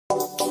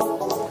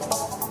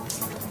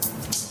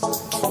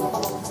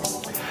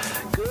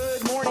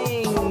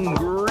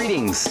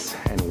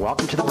and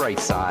welcome to The Bright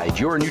Side,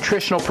 your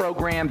nutritional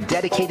program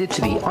dedicated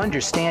to the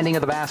understanding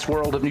of the vast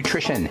world of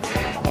nutrition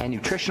and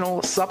nutritional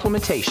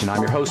supplementation.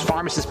 I'm your host,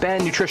 Pharmacist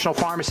Ben, nutritional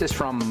pharmacist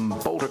from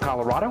Boulder,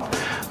 Colorado.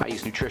 I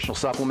use nutritional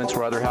supplements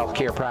where other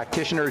healthcare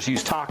practitioners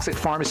use toxic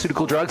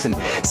pharmaceutical drugs and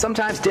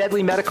sometimes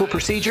deadly medical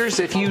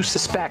procedures. If you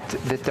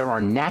suspect that there are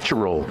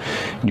natural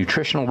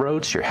nutritional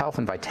roads to your health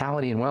and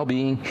vitality and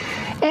well-being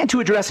and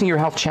to addressing your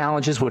health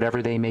challenges,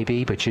 whatever they may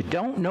be, but you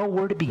don't know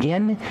where to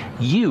begin,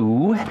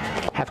 you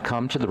have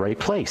come to the right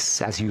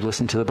place. As you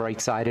listen to The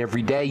Bright Side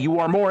every day, you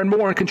are more and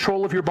more in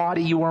control of your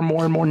body, you are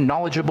more and more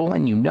knowledgeable,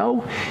 and you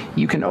know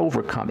you can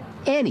overcome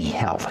any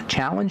health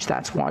challenge.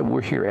 That's why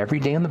we're here every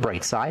day on The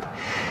Bright Side,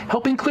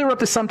 helping clear up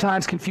the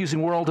sometimes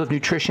confusing world of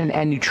nutrition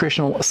and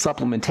nutritional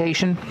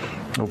supplementation.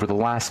 Over the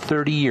last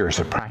 30 years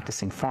of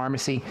practicing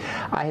pharmacy,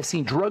 I have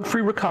seen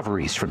drug-free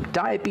recoveries from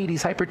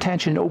diabetes,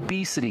 hypertension,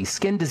 obesity,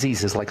 skin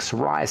diseases like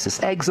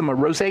psoriasis, eczema,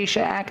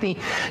 rosacea, acne,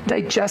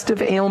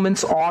 digestive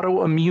ailments,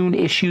 autoimmune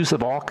issues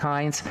of all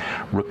kinds,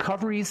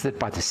 recoveries that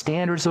by the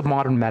standards of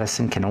modern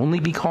medicine can only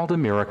be called a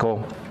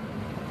miracle.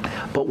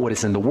 But what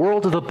is in the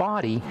world of the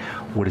body,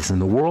 what is in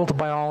the world of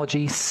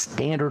biology,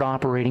 standard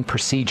operating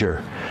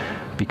procedure.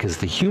 Because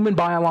the human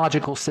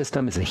biological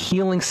system is a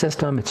healing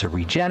system, it's a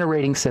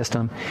regenerating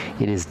system.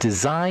 It is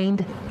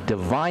designed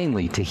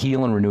divinely to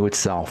heal and renew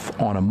itself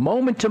on a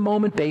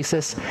moment-to-moment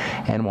basis.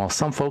 And while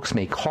some folks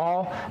may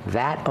call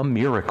that a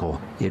miracle,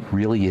 it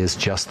really is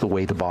just the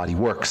way the body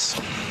works.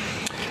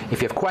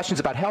 If you have questions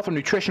about health or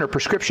nutrition or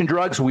prescription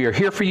drugs, we are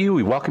here for you.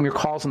 We welcome your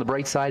calls on The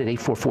Bright Side at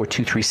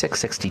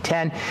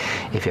 844-236-6010.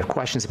 If you have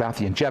questions about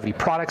the longevity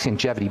products,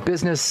 longevity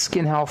business,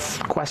 skin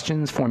health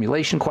questions,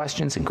 formulation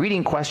questions,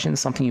 ingredient questions,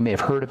 something you may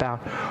have heard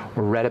about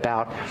or read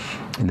about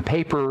in the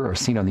paper or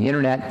seen on the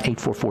internet,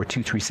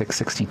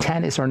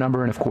 844-236-6010 is our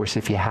number. And of course,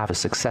 if you have a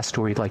success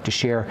story you'd like to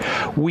share,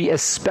 we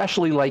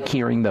especially like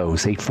hearing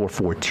those.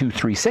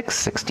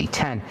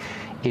 844-236-6010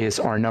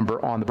 is our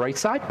number on The Bright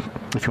Side.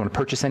 If you want to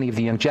purchase any of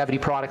the longevity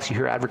products you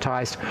hear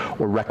advertised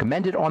or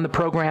recommended on the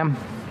program,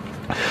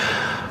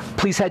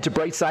 please head to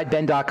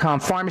brightsideben.com,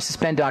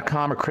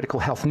 pharmacistben.com, or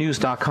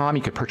criticalhealthnews.com.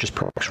 You can purchase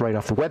products right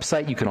off the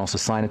website. You can also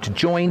sign up to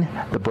join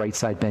the Bright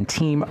Side Ben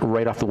team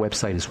right off the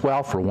website as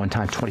well for a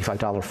one-time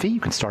 $25 fee. You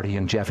can start a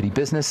longevity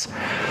business,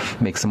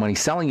 make some money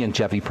selling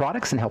longevity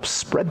products, and help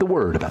spread the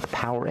word about the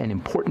power and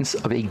importance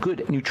of a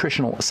good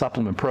nutritional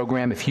supplement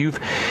program. If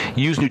you've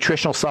used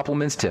nutritional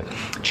supplements to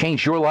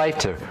change your life,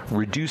 to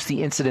reduce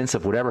the incidence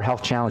of whatever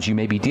health challenge you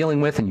may be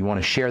dealing with, and you want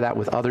to share that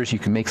with others, you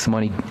can make some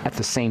money at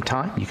the same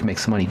time. You can make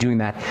some money doing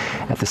that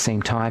at the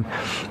same time.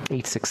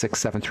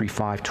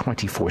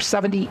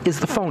 866-735-2470 is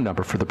the phone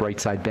number for the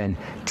Bright Side Ben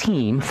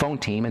phone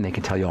team, and they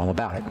can tell you all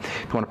about it.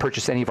 If you want to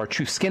purchase any of our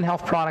Truth Skin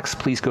Health products,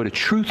 please go to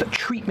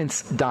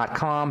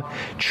truthtreatments.com,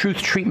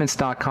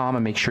 truthtreatments.com,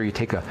 and make sure you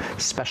take a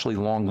especially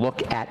long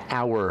look at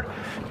our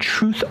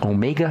Truth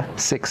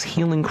Omega-6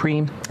 Healing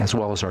Cream, as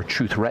well as our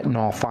Truth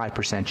Retinol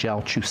 5%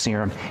 Gel, Truth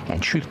Serum,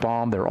 and Truth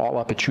Balm. They're all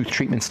up at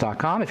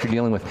truthtreatments.com. If you're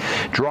dealing with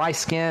dry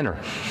skin or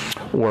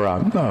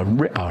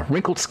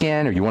wrinkled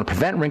skin, or you want to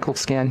prevent wrinkled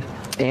skin,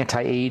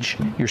 anti-age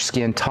your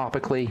skin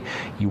topically,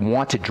 you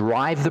want to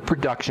drive the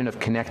production of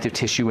connective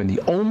tissue, and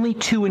the only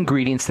two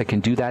ingredients that can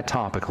do that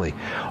topically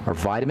are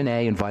vitamin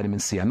A and vitamin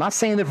C. I'm not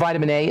saying that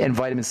vitamin A and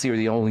vitamin C are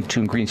the only two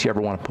ingredients you ever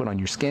want to put on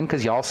your skin,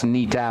 because you also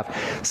need to have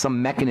some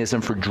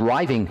mechanism for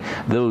driving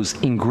those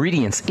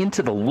ingredients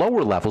into the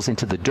lower levels,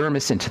 into the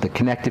dermis, into the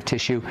connective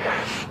tissue.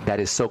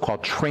 That is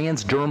so-called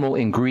transdermal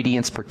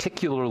ingredients,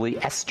 particularly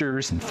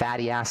esters and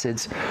fatty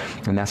acids,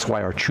 and that's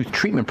why our Truth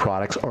Treatment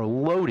products are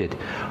loaded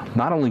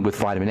not only with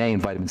vitamin A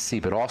and vitamin C,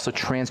 but also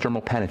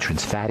transdermal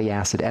penetrants, fatty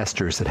acid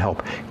esters that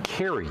help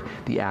carry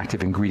the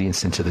active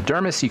ingredients into the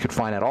dermis. You can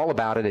find out all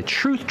about it at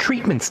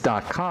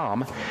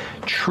truthtreatments.com,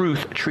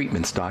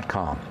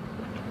 truthtreatments.com.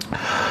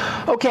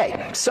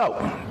 Okay,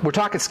 so we're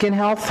talking skin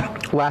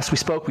health. Last we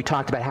spoke, we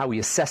talked about how we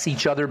assess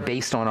each other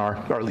based on our,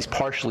 or at least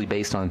partially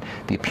based on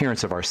the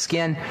appearance of our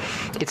skin.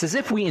 It's as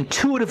if we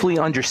intuitively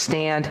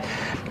understand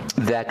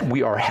that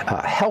we are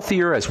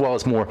healthier as well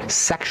as more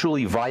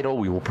sexually vital.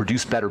 We will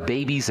produce better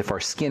babies if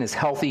our skin is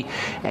healthy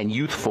and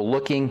youthful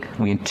looking.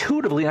 We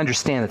intuitively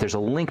understand that there's a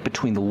link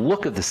between the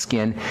look of the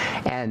skin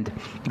and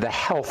the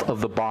health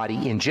of the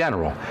body in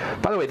general.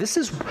 By the way, this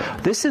is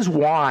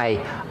why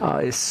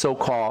it's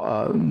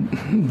so-called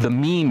the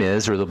meme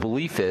is, or the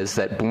belief is,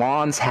 that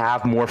blondes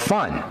have more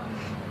fun.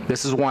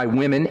 This is why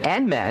women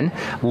and men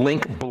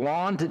link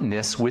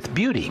blondness with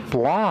beauty.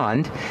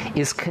 Blonde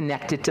is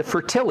connected to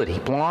fertility.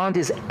 Blonde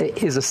is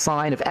a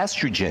sign of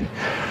estrogen,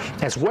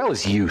 as well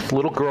as youth.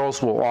 Little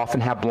girls will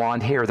often have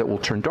blonde hair that will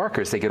turn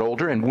darker as they get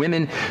older, and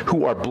women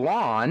who are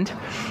blonde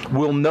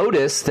will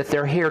notice that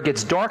their hair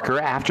gets darker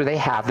after they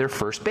have their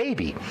first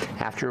baby.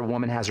 After a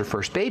woman has her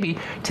first baby,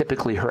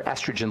 typically her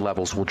estrogen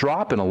levels will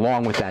drop, and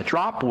along with that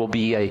drop will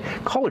be a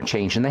color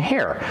change in the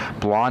hair.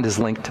 Blonde is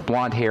linked to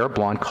blonde hair.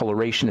 Blonde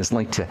coloration is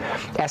linked to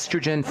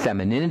estrogen,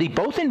 femininity,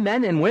 both in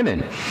men and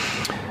women.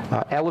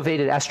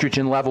 Elevated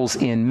estrogen levels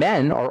in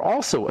men are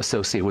also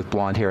associated with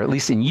blonde hair, at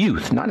least in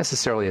youth, not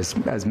necessarily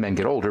as men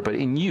get older, but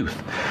in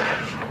youth.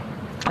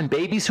 And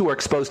babies who are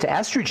exposed to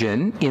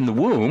estrogen in the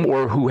womb,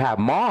 or who have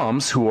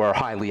moms who are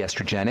highly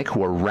estrogenic,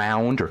 who are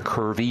round or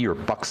curvy or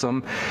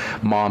buxom,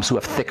 moms who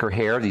have thicker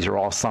hair, these are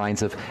all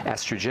signs of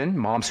estrogen.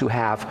 Moms who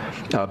have,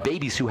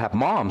 babies who have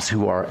moms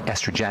who are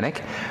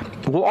estrogenic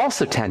will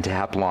also tend to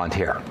have blonde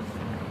hair.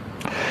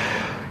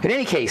 In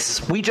any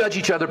case, we judge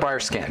each other by our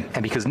skin,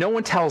 and because no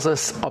one tells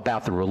us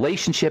about the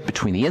relationship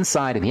between the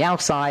inside and the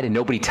outside, and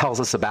nobody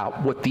tells us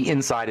about what the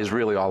inside is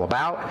really all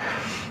about,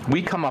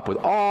 we come up with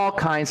all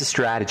kinds of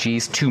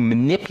strategies to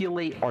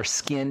manipulate our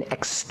skin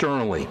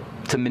externally,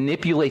 to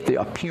manipulate the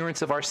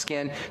appearance of our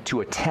skin,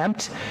 to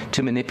attempt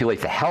to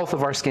manipulate the health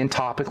of our skin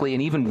topically,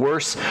 and even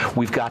worse,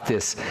 we've got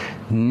this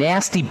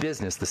nasty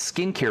business, the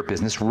skincare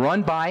business,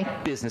 run by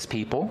business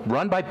people,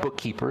 run by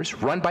bookkeepers,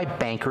 run by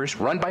bankers,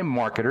 run by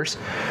marketers,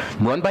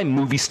 run by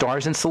movie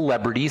stars and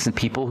celebrities and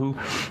people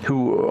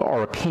who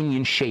are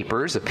opinion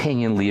shapers,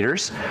 opinion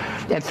leaders.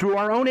 And through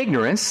our own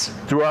ignorance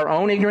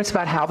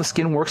about how the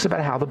skin works, about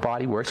how the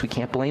body works, we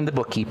can't blame the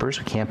bookkeepers,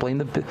 we can't blame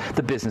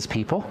the business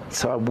people.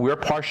 So we're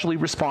partially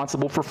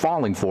responsible for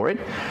falling for it.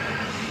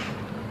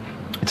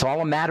 It's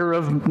all a matter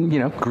of,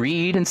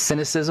 greed and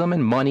cynicism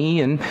and money,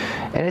 and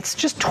it's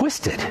just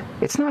twisted.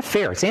 It's not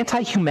fair. It's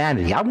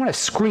anti-humanity. I want to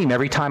scream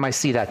every time I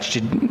see that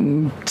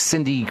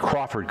Cindy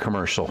Crawford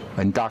commercial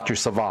and Dr.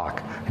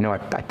 Savak. I know I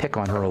pick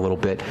on her a little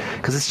bit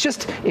because it's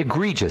just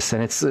egregious,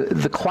 and it's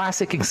the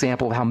classic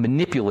example of how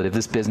manipulative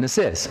this business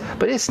is.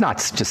 But it's not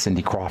just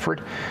Cindy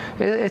Crawford.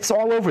 It's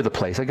all over the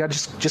place. I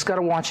just got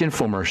to watch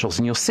infomercials,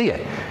 and you'll see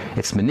it.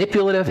 It's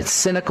manipulative. It's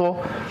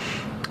cynical.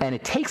 And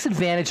it takes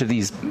advantage of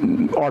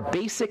our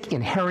basic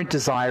inherent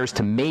desires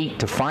to mate,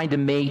 to find a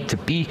mate,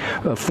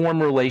 to form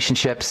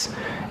relationships,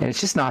 and it's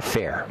just not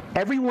fair.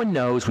 Everyone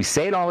knows, we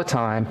say it all the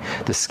time,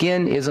 the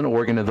skin is an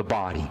organ of the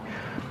body.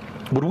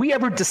 Would we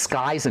ever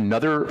disguise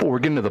another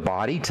organ of the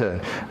body to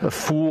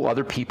fool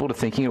other people to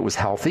thinking it was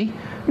healthy?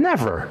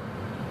 Never.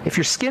 If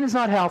your skin is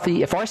not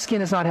healthy, if our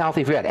skin is not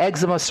healthy, if we got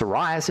eczema,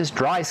 psoriasis,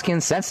 dry skin,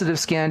 sensitive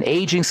skin,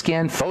 aging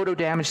skin,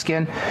 photo-damaged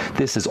skin,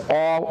 this is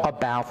all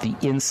about the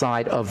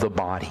inside of the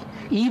body.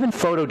 Even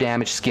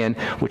photo-damaged skin,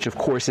 which of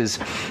course is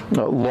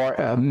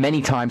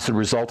many times the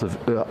result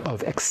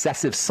of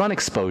excessive sun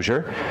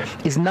exposure,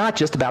 is not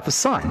just about the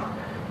sun.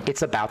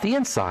 It's about the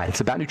inside.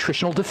 It's about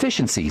nutritional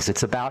deficiencies.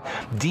 It's about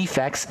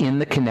defects in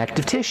the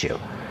connective tissue.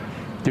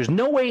 There's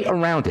no way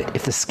around it.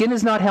 If the skin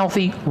is not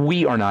healthy,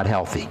 we are not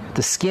healthy.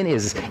 The skin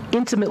is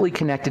intimately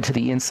connected to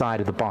the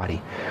inside of the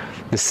body.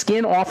 The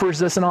skin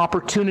offers us an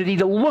opportunity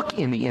to look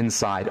in the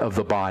inside of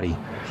the body.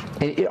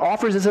 It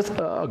offers us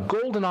a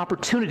golden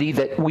opportunity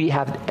that we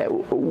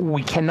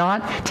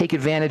cannot take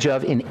advantage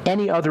of in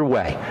any other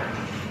way.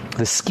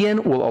 The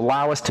skin will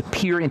allow us to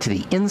peer into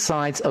the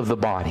insides of the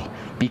body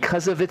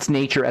because of its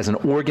nature as an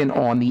organ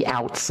on the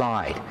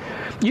outside.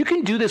 You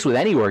can do this with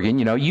any organ.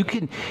 You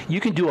can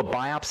do a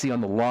biopsy on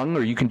the lung,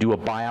 or you can do a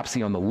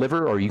biopsy on the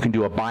liver, or you can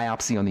do a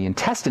biopsy on the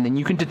intestine, and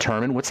you can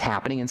determine what's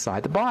happening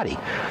inside the body.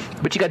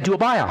 But you got to do a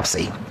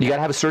biopsy. You got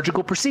to have a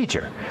surgical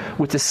procedure.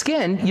 With the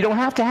skin, you don't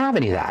have to have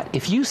any of that.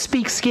 If you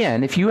speak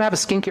skin, if you have a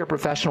skincare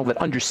professional that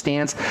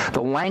understands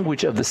the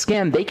language of the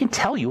skin, they can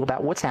tell you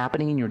about what's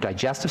happening in your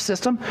digestive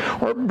system,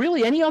 or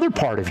really any other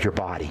part of your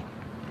body.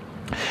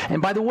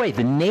 And by the way,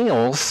 the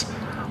nails,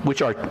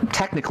 which are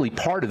technically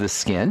part of the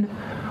skin,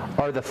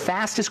 are the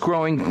fastest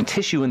growing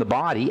tissue in the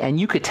body, and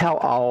you could tell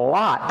a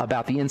lot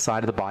about the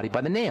inside of the body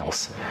by the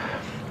nails.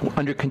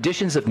 Under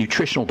conditions of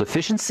nutritional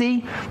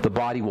deficiency, the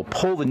body will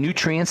pull the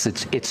nutrients,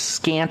 its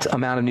scant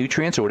amount of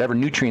nutrients, or whatever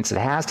nutrients it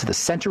has, to the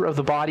center of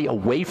the body,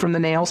 away from the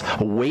nails,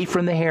 away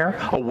from the hair,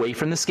 away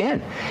from the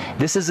skin.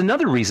 This is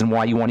another reason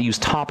why you want to use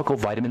topical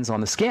vitamins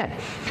on the skin.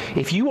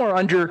 If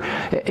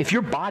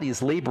your body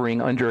is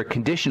laboring under a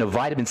condition of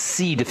vitamin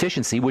C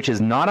deficiency, which is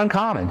not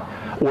uncommon,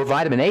 or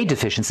vitamin A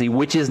deficiency,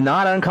 which is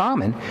not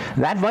uncommon,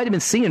 that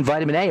vitamin C and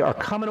vitamin A are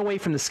coming away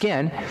from the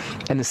skin,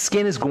 and the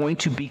skin is going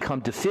to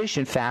become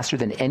deficient faster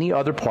than any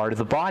other part of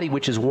the body,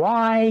 which is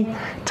why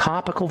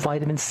topical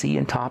vitamin C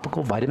and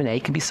topical vitamin A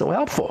can be so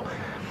helpful.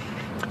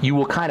 You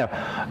will kind of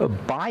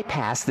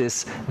bypass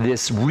this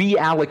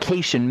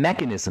reallocation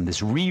mechanism, this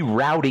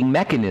rerouting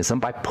mechanism,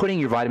 by putting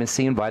your vitamin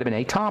C and vitamin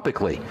A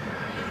topically.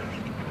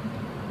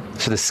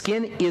 So the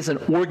skin is an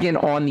organ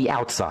on the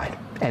outside,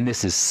 and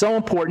this is so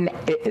important.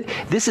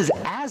 This is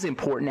as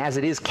important as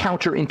it is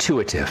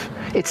counterintuitive.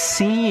 It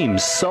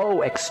seems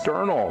so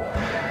external.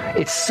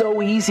 It's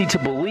so easy to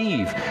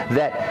believe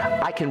that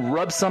I can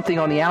rub something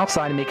on the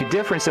outside and make a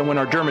difference, and when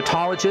our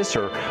dermatologist,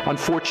 or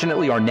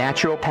unfortunately our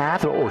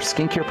naturopath or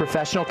skincare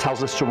professional,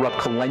 tells us to rub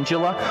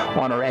calendula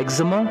on our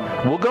eczema,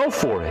 we'll go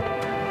for it.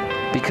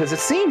 Because it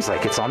seems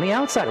like it's on the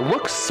outside. It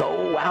looks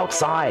so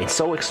outside,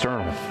 so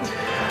external.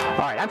 All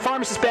right, I'm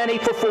Pharmacist Ben.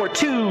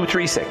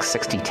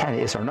 844-236-6010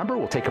 is our number.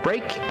 We'll take a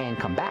break and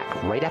come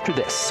back right after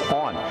this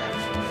on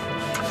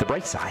The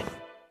Bright Side.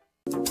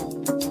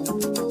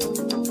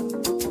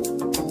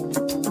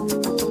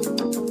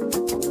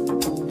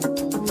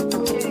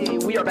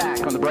 are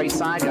back on the bright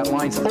side. Got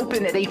lines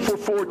open at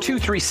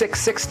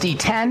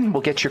 844-236-6010.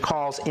 We'll get your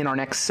calls in our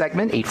next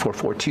segment,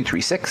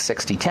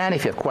 844-236-6010.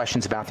 If you have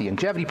questions about the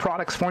longevity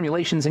products,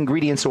 formulations,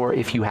 ingredients, or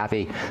if you have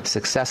a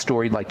success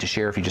story you'd like to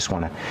share, if you just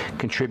want to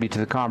contribute to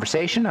the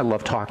conversation. I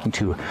love talking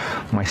to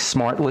my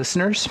smart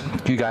listeners.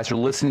 If you guys are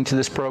listening to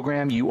this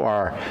program, you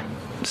are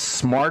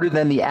smarter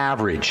than the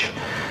average.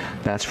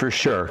 That's for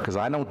sure, because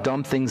I don't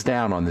dumb things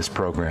down on this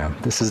program.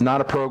 This is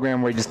not a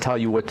program where I just tell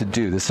you what to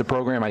do. This is a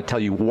program I tell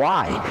you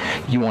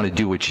why you want to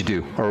do what you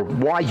do, or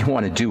why you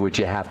want to do what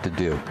you have to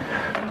do.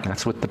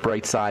 That's what the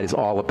bright side is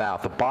all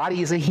about. The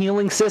body is a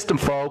healing system,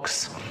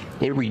 folks.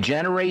 It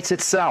regenerates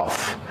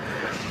itself.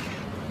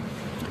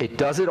 It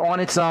does it on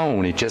its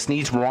own. It just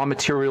needs raw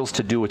materials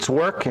to do its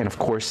work, and of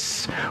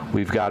course,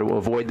 we've got to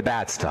avoid the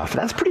bad stuff.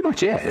 That's pretty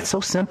much it. It's so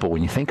simple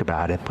when you think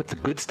about it. Put the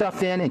good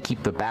stuff in and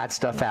keep the bad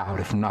stuff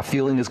out. If we're not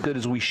feeling as good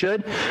as we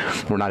should,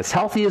 we're not as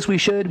healthy as we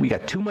should, we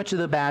got too much of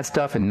the bad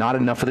stuff and not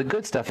enough of the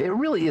good stuff. It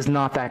really is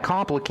not that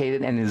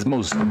complicated, and is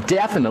most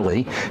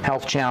definitely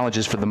health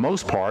challenges for the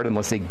most part,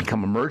 unless they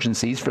become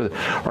emergencies,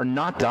 are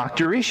not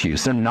doctor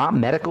issues. They're not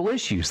medical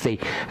issues. The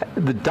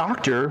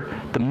doctor,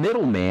 the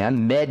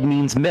middleman, med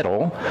means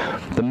middle,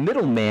 the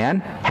middleman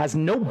has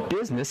no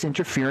business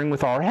interfering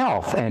with our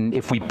health. And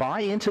if we buy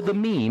into the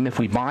meme, if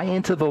we buy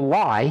into the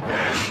lie,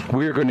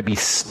 we're going to be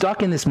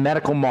stuck in this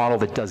medical model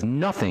that does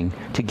nothing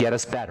to get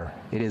us better.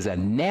 It is a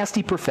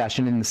nasty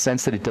profession in the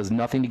sense that it does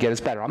nothing to get us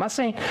better. I'm not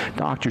saying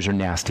doctors are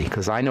nasty,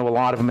 because I know a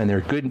lot of them, and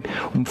they're good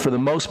for the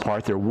most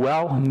part. They're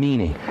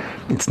well-meaning.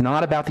 It's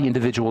not about the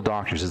individual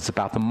doctors. It's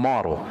about the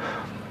model.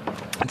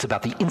 It's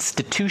about the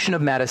institution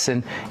of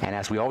medicine, and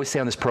as we always say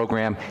on this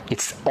program,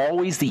 it's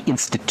always the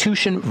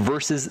institution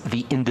versus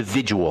the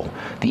individual.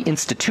 The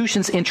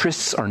institution's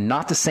interests are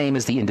not the same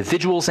as the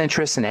individual's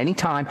interests, and any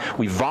time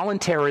we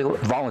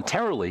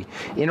voluntarily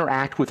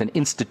interact with an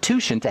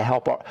institution to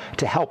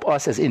help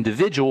us as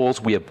individuals,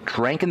 we have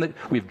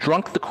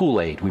drunk the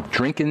Kool-Aid. We've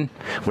drinking,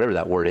 whatever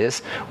that word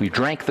is, we've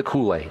drank the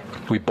Kool-Aid.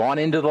 We've bought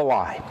into the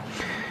lie.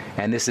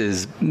 And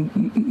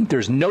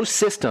there's no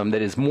system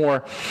that is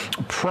more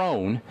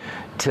prone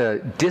to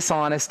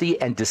dishonesty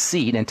and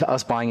deceit and to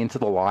us buying into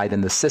the lie than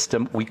the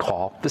system we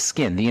call the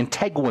skin. The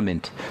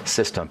integument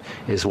system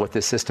is what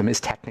this system is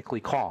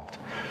technically called.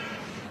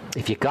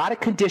 If you got a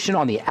condition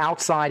on the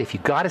outside, if you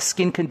got a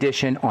skin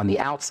condition on the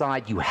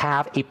outside, you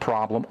have a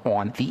problem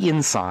on the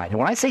inside. And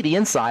when I say the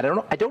inside,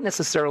 I don't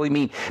necessarily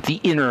mean the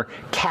inner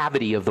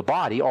cavity of the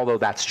body, although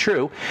that's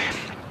true.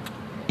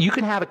 You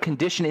can have a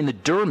condition in the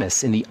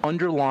dermis, in the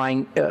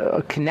underlying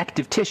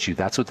connective tissue.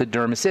 That's what the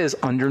dermis is,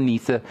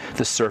 underneath the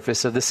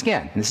surface of the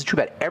skin. And this is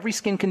true about every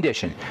skin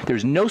condition.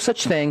 There's no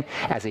such thing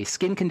as a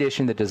skin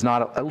condition that does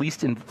not at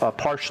least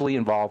partially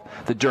involve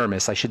the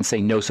dermis. I shouldn't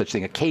say no such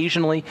thing.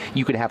 Occasionally,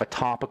 you could have a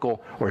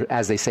topical, or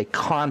as they say,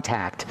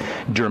 contact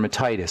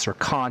dermatitis or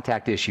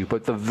contact issue.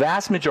 But the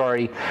vast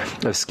majority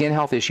of skin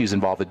health issues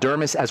involve the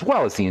dermis as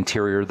well as the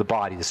interior of the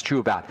body. This is true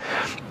about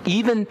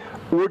even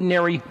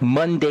ordinary,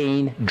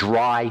 mundane,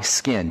 dry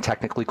skin,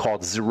 technically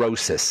called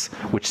xerosis,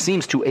 which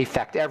seems to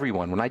affect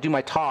everyone. When I do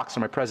my talks or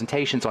my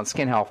presentations on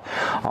skin health,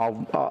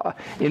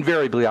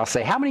 invariably I'll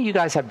say, how many of you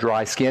guys have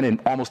dry skin? And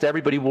almost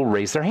everybody will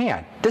raise their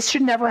hand. This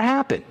should never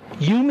happen.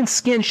 Human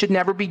skin should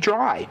never be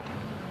dry.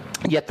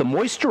 Yet the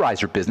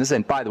moisturizer business,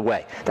 and by the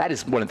way, that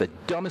is one of the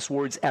dumbest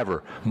words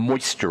ever,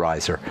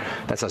 moisturizer.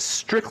 That's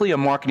strictly a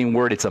marketing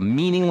word. It's a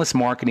meaningless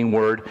marketing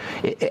word.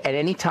 At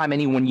any time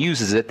anyone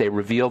uses it, they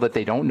reveal that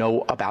they don't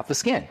know about the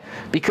skin.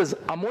 Because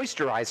a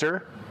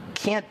moisturizer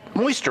can't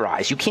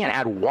moisturize. You can't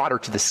add water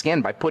to the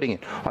skin by putting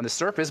it on the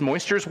surface.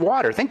 Moisture is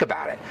water. Think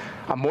about it.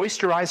 A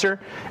moisturizer,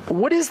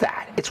 what is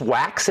that? It's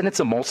wax and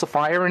it's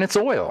emulsifier and it's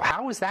oil.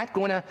 How is that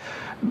going to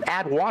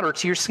add water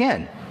to your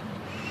skin?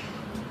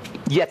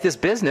 Yet this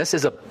business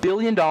is a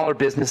billion-dollar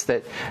business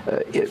that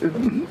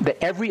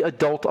every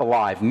adult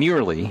alive,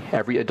 nearly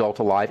every adult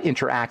alive,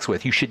 interacts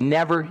with. You should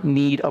never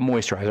need a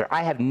moisturizer.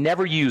 I have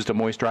never used a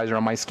moisturizer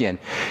on my skin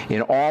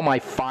in all my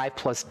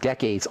 5+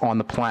 decades on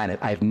the planet.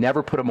 I have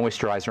never put a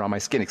moisturizer on my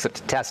skin except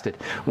to test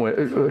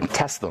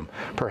them,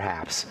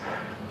 perhaps.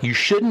 You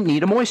shouldn't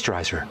need a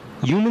moisturizer.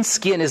 Human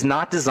skin is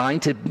not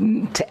designed to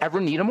ever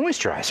need a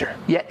moisturizer.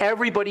 Yet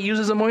everybody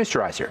uses a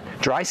moisturizer.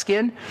 Dry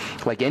skin,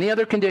 like any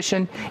other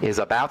condition, is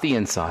about the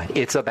inside.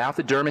 It's about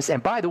the dermis.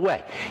 And by the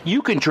way,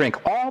 you can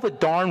drink all the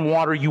darn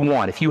water you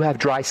want if you have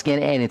dry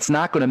skin, and it's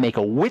not going to make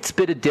a whit's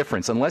bit of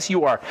difference unless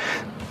you are,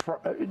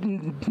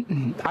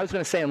 I was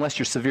going to say unless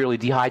you're severely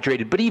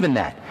dehydrated, but even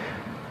then.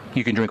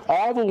 You can drink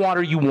all the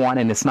water you want,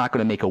 and it's not going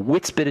to make a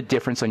whit's bit of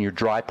difference on your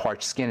dry,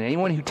 parched skin. And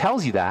anyone who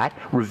tells you that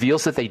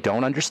reveals that they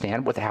don't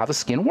understand how the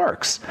skin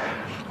works.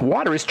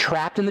 Water is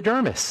trapped in the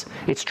dermis.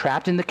 It's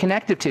trapped in the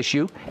connective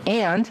tissue,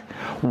 and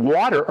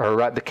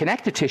the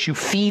connective tissue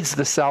feeds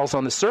the cells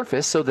on the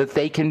surface so that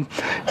they can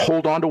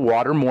hold on to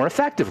water more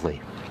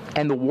effectively.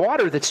 And the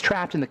water that's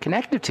trapped in the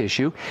connective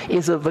tissue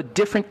is of a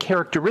different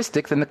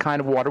characteristic than the kind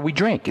of water we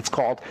drink. It's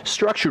called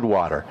structured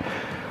water.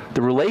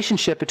 The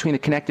relationship between the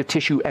connective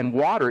tissue and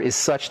water is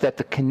such that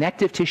the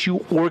connective tissue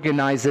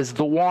organizes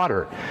the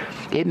water.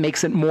 It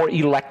makes it more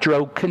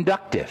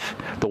electroconductive.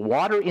 The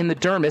water in the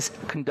dermis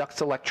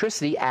conducts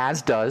electricity,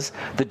 as does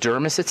the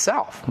dermis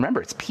itself.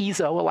 Remember, it's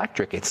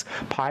piezoelectric, it's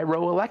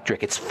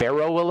pyroelectric, it's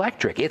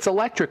ferroelectric, it's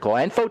electrical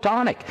and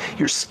photonic.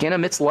 Your skin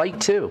emits light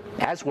too,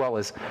 as well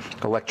as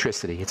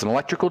electricity. It's an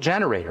electrical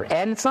generator.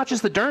 And it's not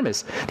just the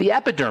dermis. The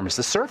epidermis,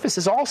 the surface,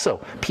 is also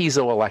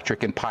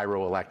piezoelectric and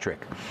pyroelectric.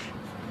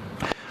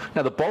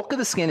 Now, the bulk of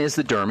the skin is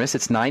the dermis.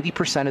 It's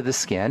 90% of the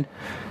skin.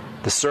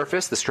 The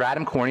surface, the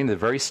stratum corneum, the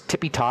very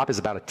tippy top, is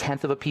about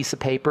 1/10 of a piece of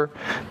paper.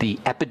 The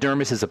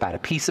epidermis is about a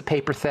piece of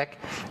paper thick.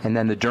 And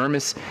then the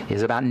dermis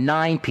is about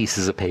 9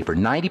 pieces of paper.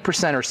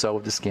 90% or so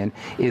of the skin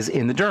is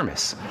in the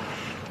dermis.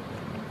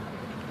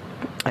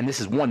 And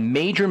this is one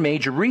major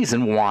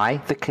reason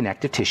why the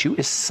connective tissue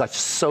is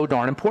so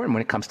darn important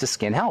when it comes to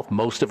skin health.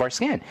 Most of our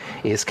skin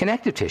is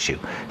connective tissue.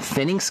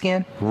 Thinning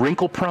skin,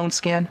 wrinkle-prone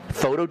skin,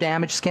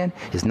 photo-damaged skin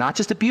is not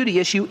just a beauty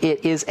issue,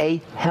 it is a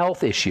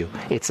health issue.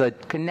 It's a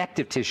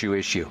connective tissue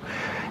issue.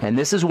 And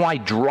this is why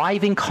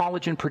driving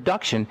collagen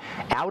production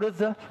out of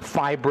the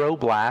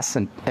fibroblasts,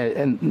 and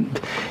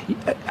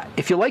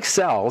if you like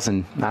cells,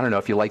 and I don't know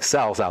if you like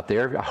cells out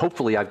there,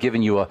 hopefully I've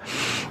given you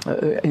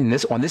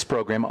on this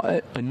program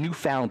a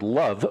newfound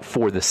love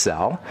for the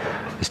cell.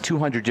 There's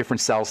 200 different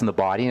cells in the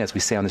body, and as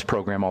we say on this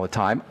program all the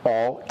time,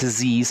 all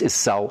disease is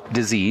cell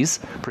disease,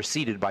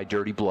 preceded by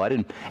dirty blood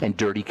and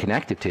dirty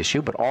connective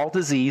tissue, but all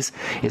disease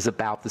is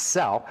about the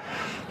cell.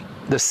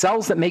 The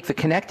cells that make the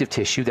connective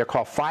tissue, they're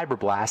called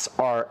fibroblasts,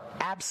 are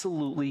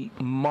absolutely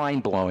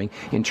mind-blowing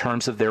in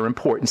terms of their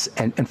importance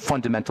and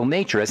fundamental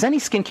nature. As any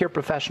skincare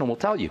professional will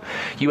tell you,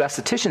 you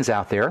estheticians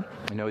out there,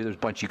 I know there's a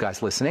bunch of you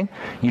guys listening,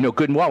 you know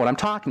good and well what I'm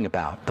talking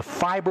about. The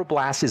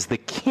fibroblast is the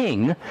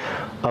king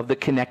of the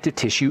connective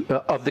tissue,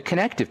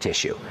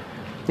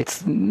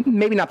 It's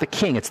maybe not the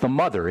king, it's the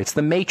mother. It's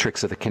the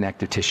matrix of the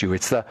connective tissue.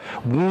 It's the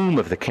womb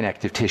of the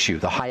connective tissue.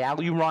 The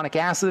hyaluronic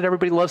acid that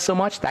everybody loves so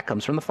much, that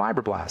comes from the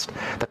fibroblast.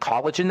 The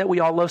collagen that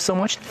we all love so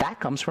much, that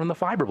comes from the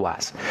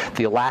fibroblast.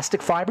 The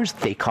elastic fibers,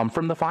 they come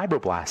from the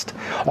fibroblast.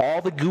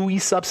 All the gooey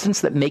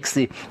substance that makes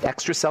the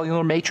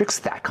extracellular matrix,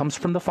 that comes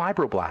from the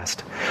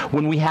fibroblast.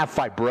 When we have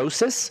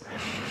fibrosis,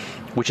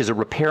 which is a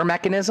repair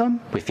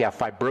mechanism, if you have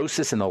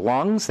fibrosis in the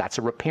lungs, that's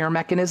a repair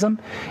mechanism.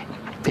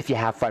 If you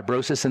have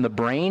fibrosis in the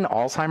brain,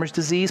 Alzheimer's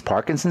disease,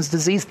 Parkinson's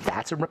disease,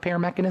 that's a repair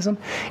mechanism.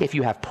 If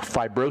you have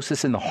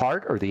fibrosis in the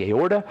heart or the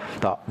aorta,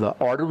 the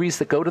arteries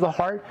that go to the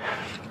heart,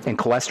 and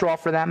cholesterol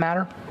for that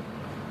matter,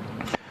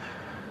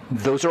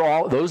 those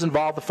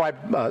involve the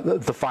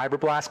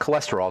fibroblast.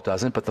 Cholesterol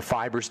doesn't, but the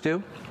fibers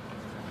do.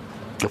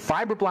 The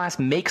fibroblast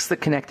makes the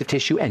connective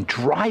tissue, and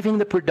driving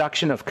the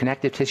production of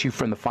connective tissue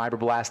from the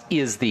fibroblast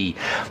is the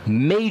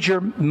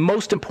major,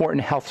 most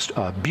important health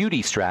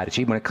beauty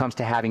strategy when it comes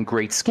to having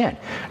great skin.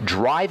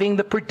 Driving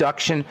the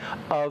production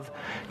of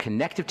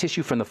connective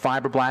tissue from the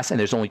fibroblast, and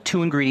there's only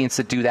 2 ingredients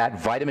that do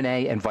that, vitamin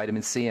A and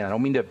vitamin C. And I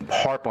don't mean to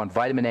harp on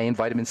vitamin A and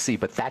vitamin C,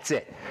 but that's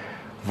it.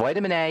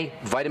 Vitamin A,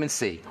 vitamin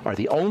C are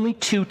the only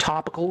 2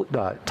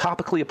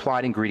 topically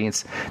applied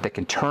ingredients that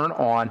can turn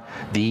on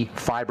the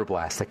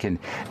fibroblast, that can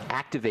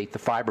activate the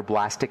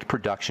fibroblastic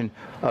production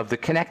of the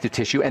connective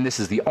tissue. And this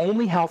is the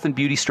only health and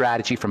beauty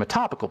strategy from a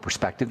topical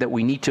perspective that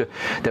we need to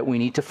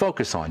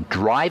focus on,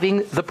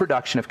 driving the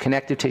production of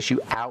connective tissue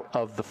out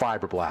of the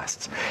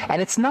fibroblasts.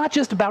 And it's not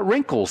just about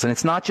wrinkles, and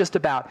it's not just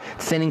about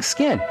thinning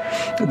skin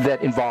that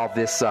involve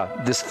this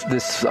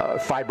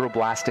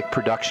fibroblastic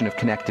production of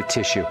connective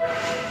tissue.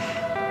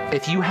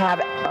 If you have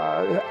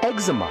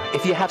eczema,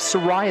 if you have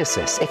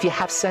psoriasis, if you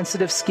have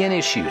sensitive skin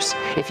issues,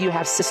 if you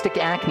have cystic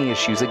acne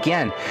issues,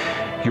 again,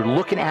 you're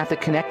looking at the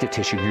connective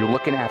tissue, you're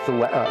looking at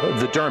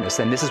the dermis,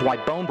 and this is why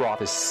bone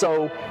broth is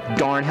so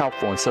darn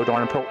helpful and so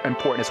darn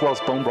important, as well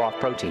as bone broth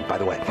protein, by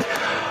the way.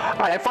 All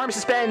right, I'm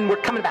Pharmacist Ben. We're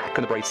coming back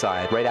on the bright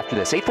side right after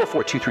this.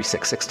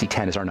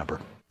 844-236-6010 is our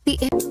number.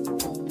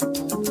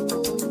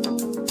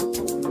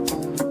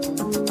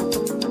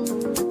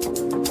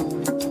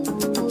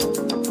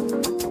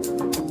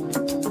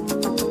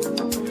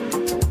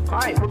 All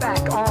right, we're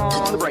back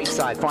on the bright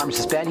side.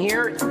 Pharmacist Ben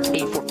here.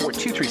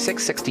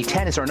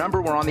 844-236-6010 is our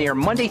number. We're on the air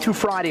Monday through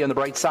Friday on the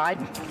bright side.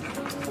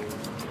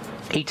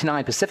 8 to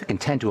 9 Pacific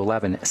and 10 to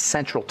 11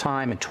 Central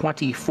Time, and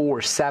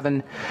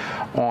 24/7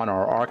 on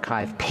our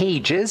archive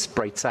pages,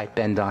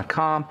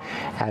 brightsideben.com,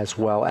 as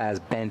well as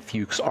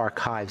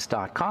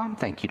benfuchsarchives.com.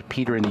 Thank you to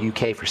Peter in the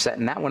UK for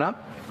setting that one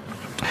up.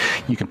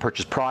 You can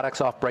purchase products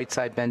off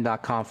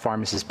brightsideben.com,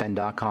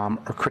 pharmacistben.com,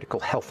 or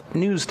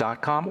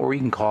criticalhealthnews.com, or you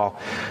can call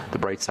the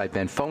Brightside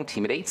Ben phone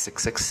team at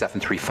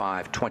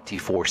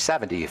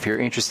 866-735-2470. If you're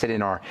interested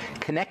in our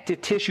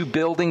connective tissue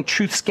building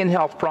Truth Skin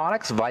Health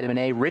products, vitamin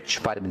A rich,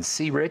 vitamin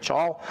C rich,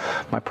 all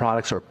my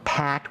products are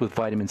packed with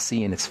vitamin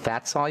C in its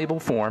fat-soluble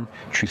form,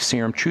 Truth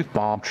Serum, Truth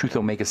Balm, Truth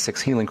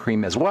Omega-6 Healing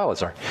Cream, as well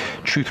as our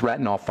Truth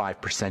Retinol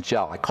 5%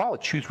 Gel. I call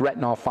it Truth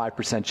Retinol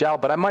 5% Gel,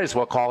 but I might as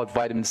well call it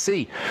vitamin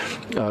C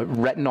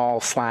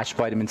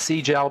retinol/vitamin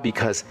C gel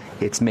because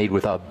it's made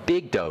with a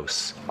big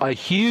dose, a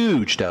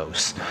huge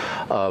dose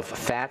of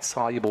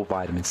fat-soluble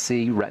vitamin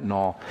C.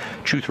 Retinol,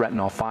 Truth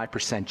Retinol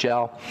 5%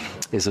 gel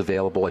is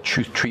available at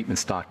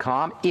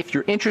truthtreatments.com. If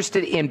you're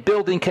interested in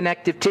building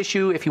connective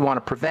tissue, if you want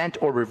to prevent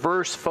or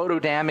reverse photo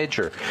damage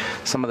or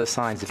some of the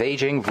signs of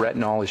aging,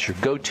 retinol is your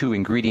go-to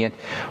ingredient.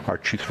 Our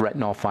Truth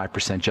Retinol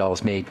 5% gel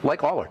is made,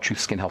 like all our Truth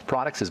Skin Health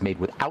products, is made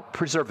without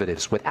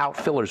preservatives, without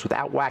fillers,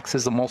 without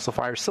waxes,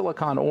 emulsifiers,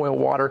 silicone, oil,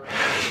 water,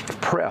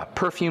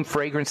 perfume,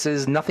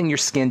 fragrances, nothing your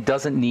skin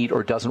doesn't need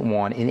or doesn't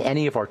want in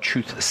any of our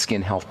Truth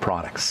Skin Health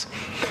products.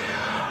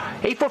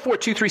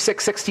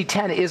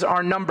 844-236-6010 is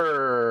our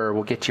number.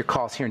 We'll get to your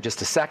calls here in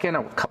just a second.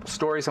 A couple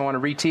stories I want to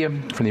read to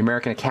you from the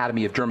American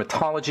Academy of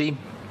Dermatology.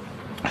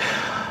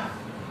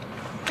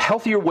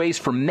 Healthier ways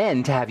for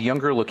men to have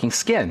younger looking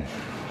skin.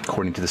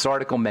 According to this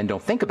article, men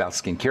don't think about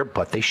skincare,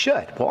 but they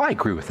should. Well, I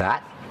agree with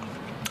that.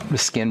 The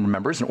skin,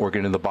 remember, is an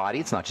organ in the body.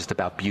 It's not just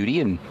about beauty,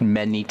 and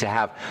men need to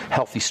have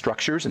healthy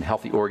structures and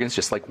healthy organs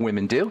just like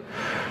women do.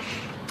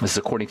 This is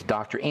according to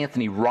Dr.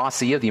 Anthony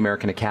Rossi of the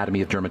American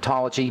Academy of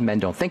Dermatology. Men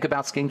don't think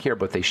about skincare,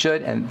 but they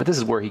should. But this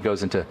is where he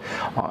goes into,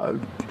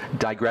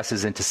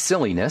 digresses into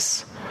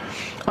silliness.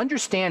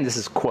 Understand, this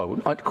is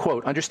quote,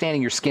 understanding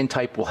your skin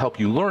type will help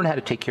you learn how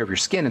to take care of your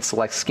skin and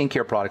select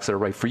skincare products that are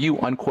right for you,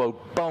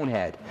 unquote,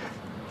 bonehead.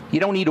 You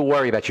don't need to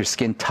worry about your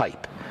skin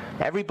type.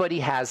 Everybody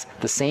has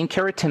the same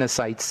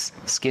keratinocytes,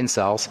 skin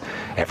cells.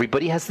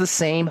 Everybody has the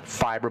same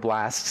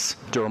fibroblasts,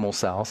 dermal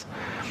cells.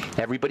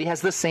 Everybody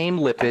has the same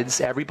lipids.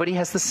 Everybody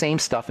has the same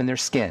stuff in their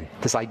skin.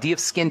 This idea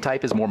of skin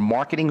type is more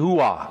marketing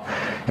hoo-ah.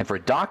 And for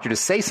a doctor to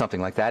say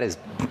something like that is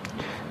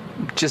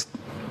just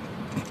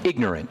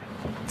ignorant.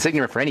 It's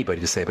ignorant for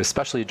anybody to say, but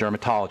especially a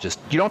dermatologist.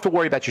 You don't have to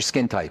worry about your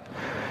skin type.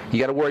 You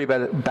got to worry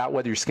about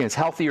whether your skin is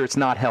healthy or it's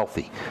not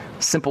healthy.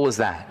 Simple as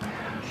that.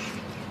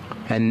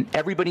 And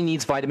everybody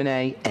needs vitamin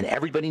A, and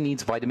everybody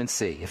needs vitamin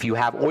C. If you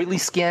have oily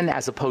skin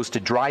as opposed to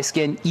dry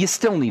skin, you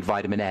still need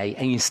vitamin A,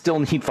 and you still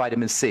need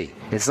vitamin C.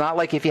 It's not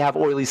like if you have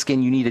oily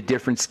skin, you need a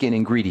different skin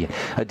ingredient,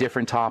 a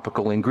different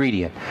topical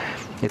ingredient.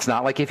 It's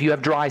not like if you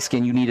have dry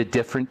skin, you need a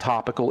different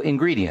topical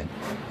ingredient.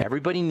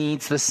 Everybody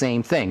needs the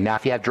same thing. Now,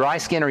 if you have dry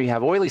skin or you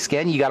have oily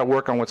skin, you got to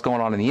work on what's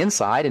going on the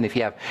inside. And if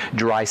you have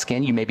dry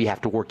skin, you maybe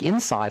have to work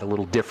inside a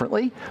little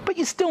differently. But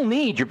you still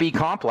need your B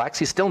complex.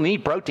 You still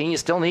need protein. You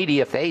still need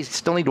EFAs. You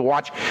still need to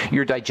watch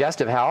your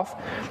digestive health.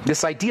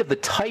 This idea of the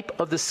type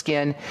of the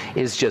skin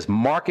is just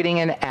marketing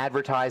and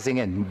advertising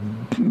and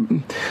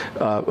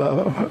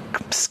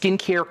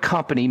skincare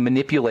company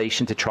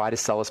manipulation to try to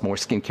sell us more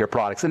skincare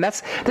products. And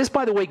this,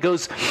 by the way,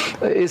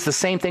 is the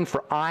same thing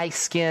for eye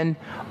skin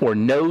or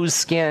nose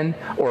skin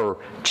or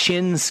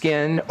chin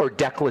skin or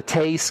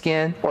décolleté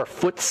skin or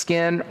foot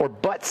skin or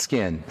butt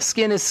skin.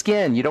 Skin is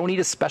skin. You don't need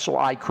a special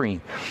eye cream.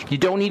 You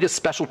don't need a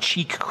special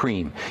cheek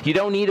cream. You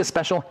don't need a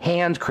special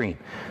hand cream.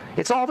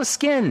 It's all the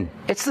skin.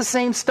 It's the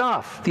same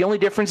stuff. The only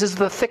difference is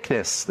the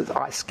thickness.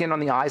 The skin on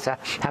the eyes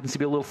happens to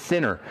be a little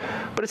thinner.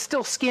 But it's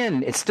still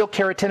skin. It's still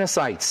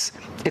keratinocytes.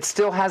 It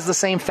still has the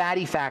same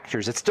fatty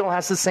factors. It still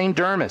has the same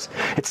dermis.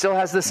 It still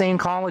has the same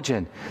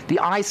collagen. The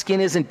eye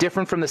skin isn't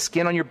different from the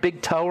skin on your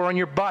big toe or on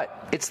your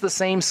butt. It's the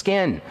same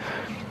skin.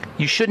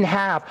 You shouldn't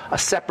have a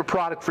separate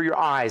product for your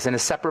eyes and a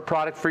separate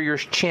product for your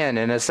chin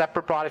and a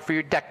separate product for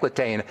your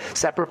décolleté and a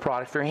separate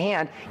product for your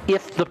hand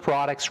if the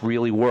products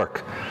really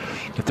work.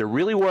 If they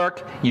really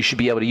work, you should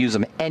be able to use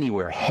them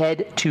anywhere,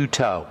 head to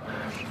toe.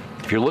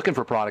 If you're looking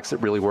for products that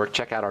really work,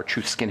 check out our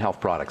Truth Skin Health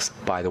products,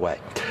 by the way.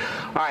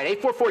 All right,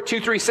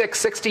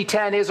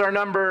 844-236-6010 is our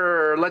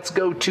number. Let's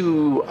go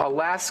to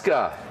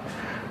Alaska.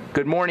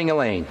 Good morning,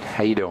 Elaine.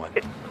 How you doing?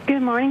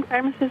 Good morning,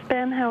 Pharmacist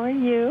Ben. How are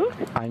you?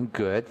 I'm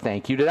good,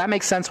 thank you. Did that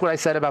make sense what I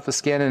said about the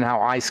skin and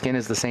how eye skin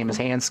is the same as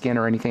hand skin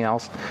or anything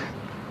else?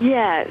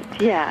 Yes,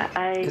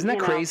 yeah. Isn't that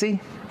crazy?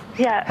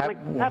 Yeah,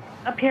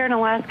 up here in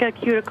Alaska,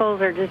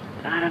 cuticles are just,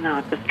 I don't know,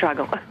 it's a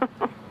struggle.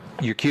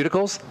 Your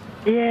cuticles?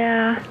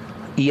 Yeah.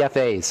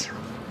 EFAs.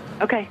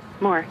 Okay,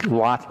 more.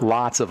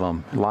 Lots of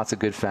them. Lots of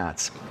good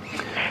fats.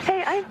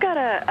 Hey, I've got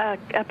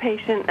a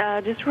patient,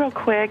 just real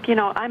quick. You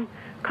know, I'm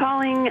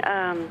calling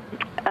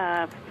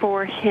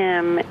for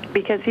him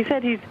because he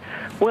said he's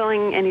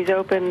willing and he's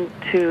open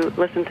to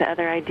listen to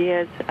other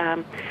ideas.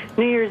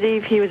 New Year's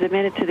Eve, he was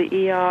admitted to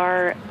the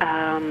ER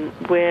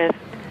with,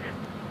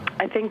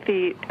 I think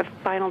the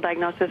final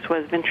diagnosis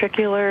was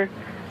ventricular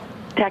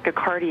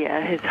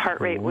tachycardia. His heart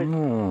rate was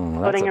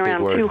floating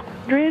around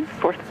 200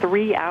 for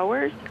 3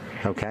 hours.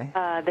 Okay.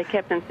 They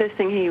kept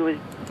insisting he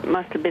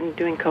must have been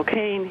doing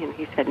cocaine, and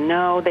he said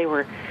no. They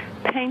were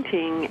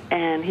painting,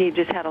 and he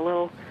just had a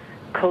little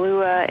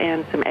Kahlua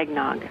and some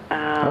eggnog.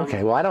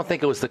 Okay, well, I don't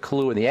think it was the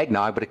Kahlua and the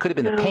eggnog, but it could have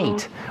been the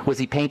paint. Was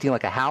he painting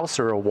like a house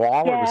or a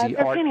wall? Yeah, or was he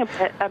painting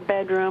a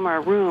bedroom or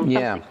a room.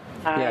 Yeah.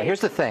 Yeah, here's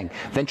the thing.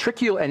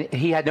 Ventricular, and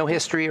he had no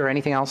history or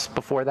anything else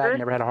before that? He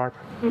never had a heart?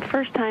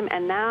 First time,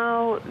 and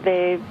now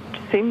they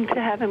seem to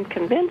have him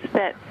convinced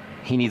that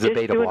he needs a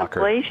beta blocker.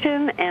 An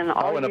ablation and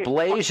all an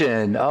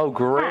ablation. Oh,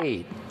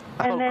 great.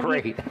 And oh,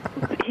 great.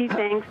 he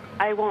thinks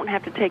I won't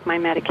have to take my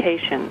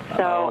medication.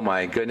 So. Oh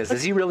my goodness!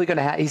 Is he really going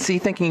to? Is he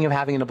thinking of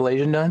having an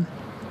ablation done?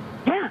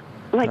 Yeah,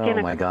 like in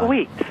a couple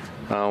weeks.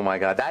 Oh my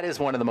God, that is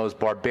one of the most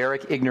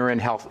barbaric,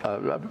 ignorant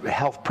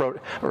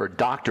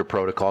doctor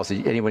protocols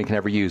that anyone can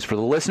ever use. For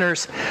the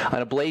listeners,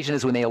 an ablation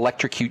is when they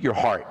electrocute your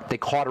heart. They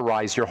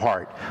cauterize your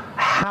heart.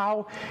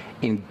 How,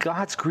 in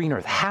God's green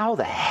earth, how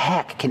the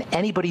heck can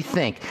anybody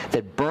think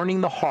that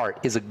burning the heart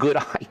is a good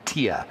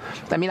idea?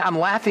 I mean, I'm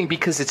laughing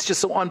because it's just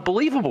so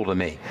unbelievable to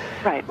me.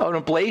 Right. An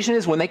ablation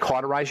is when they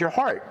cauterize your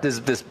heart. There's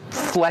this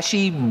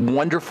fleshy,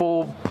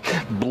 wonderful,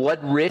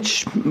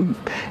 blood-rich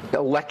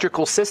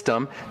electrical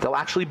system that'll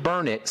actually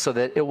burn it so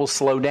that it will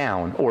slow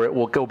down or it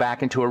will go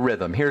back into a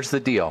rhythm. Here's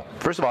the deal.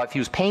 First of all, if he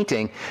was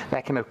painting,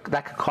 that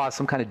could cause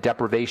some kind of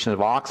deprivation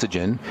of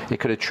oxygen. It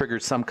could have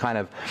triggered some kind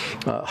of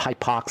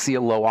hypoxia,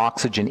 low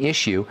oxygen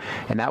issue,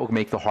 and that would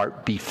make the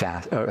heartbeat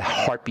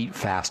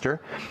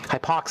faster.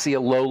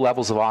 Hypoxia, low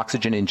levels of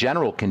oxygen in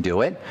general can do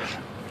it.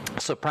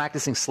 So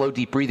practicing slow,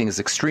 deep breathing is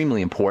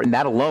extremely important.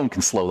 That alone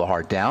can slow the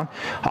heart down.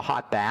 A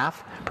hot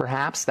bath,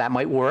 perhaps, that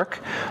might work.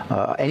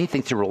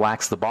 Anything to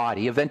relax the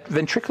body.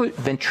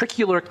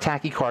 Ventricular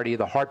tachycardia,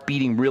 the heart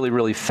beating really,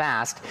 really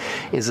fast,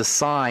 is a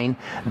sign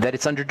that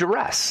it's under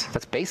duress.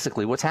 That's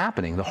basically what's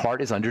happening. The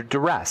heart is under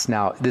duress.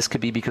 Now, this could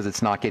be because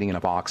it's not getting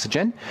enough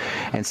oxygen,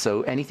 and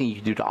so anything you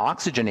can do to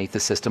oxygenate the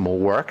system will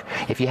work.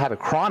 If you have it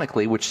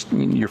chronically, which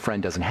your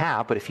friend doesn't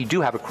have, but if you do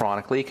have it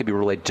chronically, it could be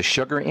related to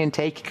sugar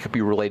intake, it could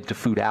be related to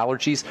food allergies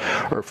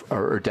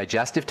or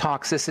digestive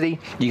toxicity.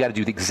 You got to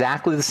do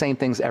exactly the same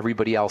things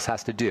everybody else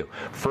has to do.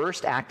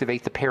 First,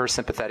 activate the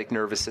parasympathetic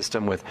nervous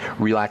system with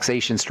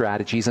relaxation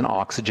strategies and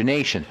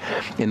oxygenation.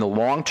 In the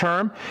long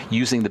term,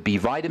 using the B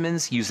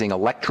vitamins, using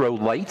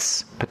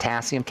electrolytes,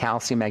 potassium,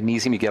 calcium,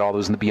 magnesium, you get all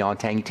those in the Beyond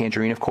Tangy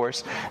Tangerine, of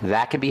course.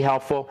 That can be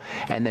helpful.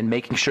 And then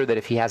making sure that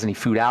if he has any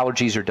food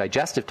allergies or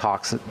digestive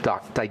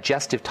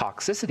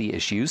toxicity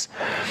issues,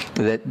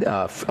 that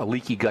a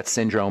leaky gut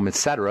syndrome,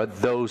 etc.,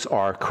 those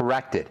are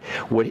corrected.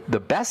 The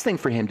best thing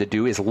for him to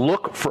do is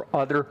look for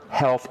other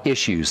health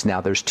issues.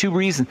 Now, there's two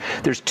ways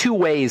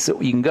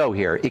that you can go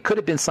here. It could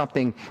have been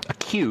something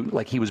acute,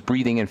 like he was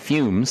breathing in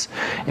fumes,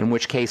 in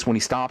which case when he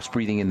stops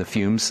breathing in the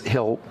fumes, he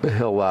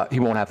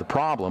won't have the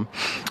problem.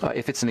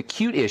 If it's an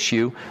acute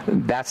issue,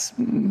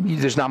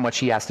 there's not much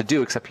he has to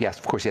do, except he has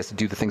to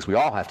do the things we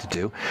all have to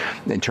do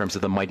in terms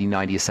of the mighty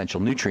 90 essential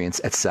nutrients,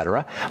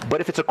 etc.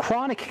 But if it's a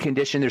chronic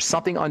condition, there's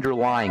something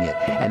underlying it,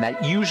 and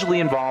that usually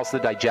involves the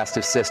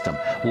digestive system.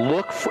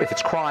 If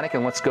it's chronic,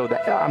 and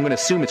I'm going to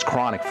assume it's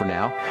chronic for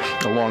now,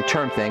 a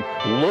long-term thing,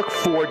 look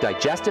for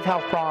digestive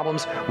health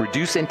problems,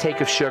 reduce intake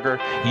of sugar,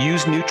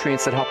 use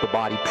nutrients that help the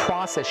body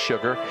process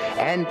sugar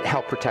and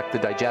help protect the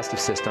digestive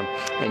system,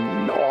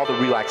 and all the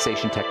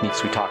relaxation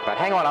techniques we talk about.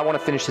 Hang on, I want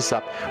to finish this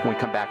up when we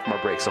come back from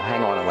our break, so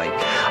hang on, Elaine.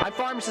 I'm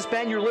Pharmacist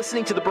Ben. You're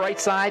listening to The Bright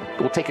Side.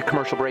 We'll take a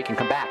commercial break and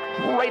come back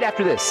right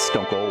after this.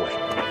 Don't go away.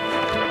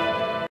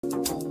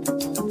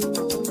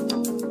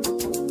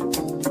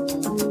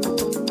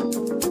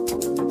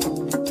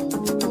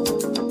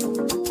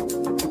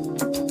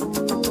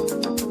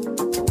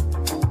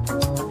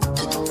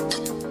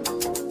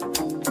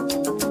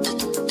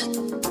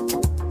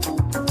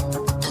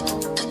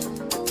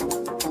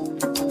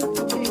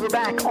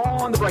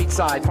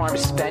 Side.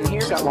 Pharmacist Ben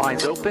here. Got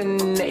lines open,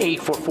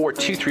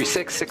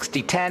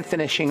 844-236-6010.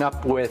 Finishing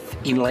up with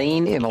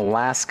Elaine in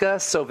Alaska.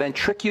 So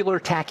ventricular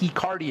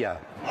tachycardia,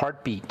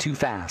 heartbeat too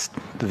fast.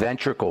 The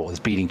ventricle is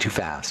beating too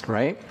fast,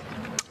 right?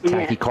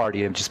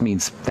 Tachycardia just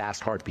means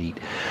fast heartbeat.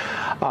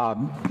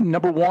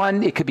 Number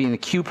one, it could be an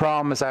acute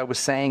problem, as I was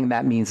saying.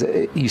 That means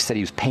you said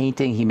he was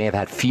painting. He may have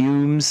had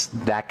fumes.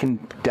 That can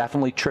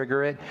definitely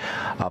trigger it.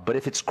 But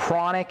if it's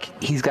chronic,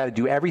 he's got to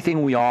do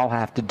everything we all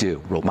have to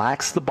do.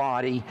 Relax the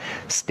body,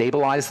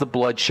 stabilize the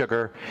blood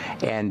sugar,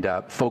 and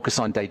focus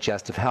on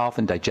digestive health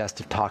and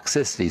digestive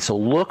toxicity. So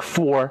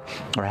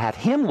have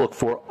him look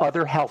for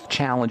other health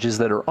challenges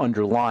that are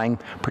underlying,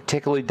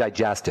 particularly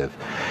digestive.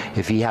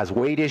 If he has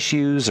weight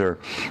issues or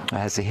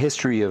has a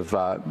history of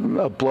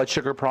blood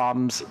sugar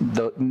problems,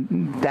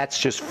 that's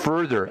just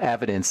further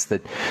evidence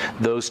that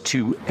those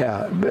two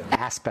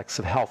aspects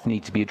of health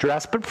need to be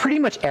addressed. But pretty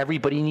much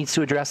everybody needs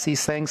to address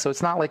these things, so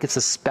it's not like it's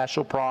a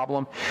special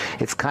problem.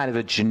 It's kind of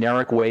a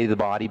generic way the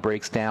body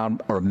breaks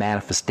down, or a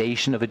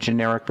manifestation of a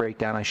generic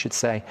breakdown, I should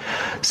say.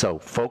 So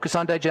focus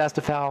on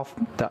digestive health,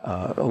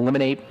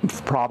 eliminate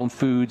problem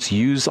foods,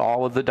 use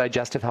all of the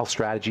digestive health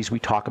strategies we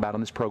talk about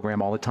on this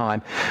program all the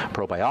time,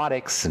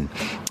 probiotics and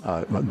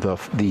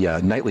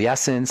the nightly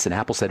essence and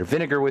apple cider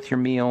vinegar with your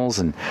meals,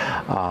 and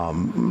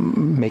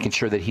making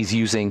sure that he's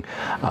using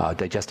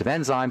digestive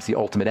enzymes, the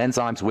ultimate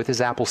enzymes with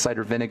his apple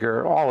cider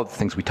vinegar, all of the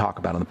things we talk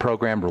about on the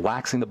program,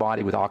 relaxing the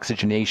body with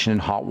oxygenation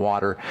and hot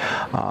water,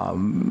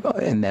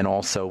 and then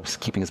also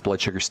keeping his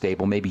blood sugar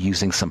stable, maybe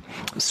using some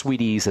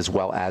sweeties as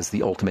well as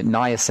the ultimate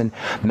niacin.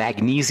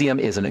 Magnesium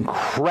is an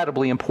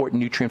incredibly important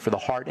nutrient for the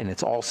heart, and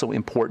it's also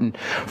important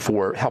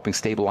for helping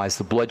stabilize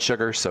the blood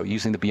sugar, so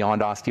using the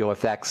Beyond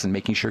OsteoFX and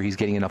making sure he's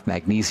getting enough magnesium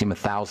magnesium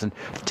 1,000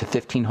 to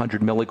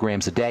 1,500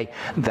 milligrams a day.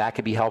 That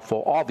could be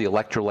helpful. All the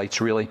electrolytes,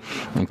 really,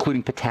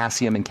 including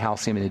potassium and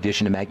calcium in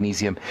addition to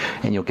magnesium,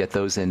 and you'll get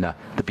those in the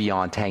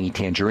Beyond Tangy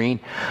Tangerine.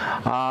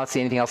 Let's see,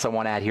 anything else I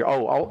want to add here?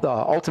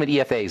 Ultimate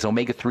EFAs,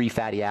 omega-3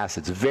 fatty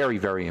acids, very,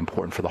 very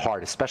important for the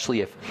heart,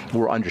 especially if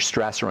we're under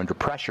stress or under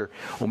pressure.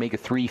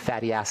 Omega-3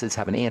 fatty acids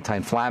have an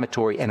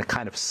anti-inflammatory and a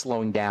kind of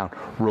slowing down,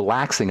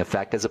 relaxing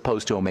effect, as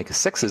opposed to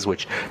omega-6s,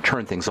 which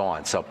turn things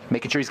on. So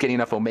making sure he's getting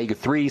enough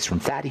omega-3s from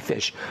fatty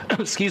fish,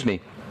 excuse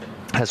me,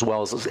 as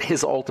well as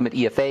his ultimate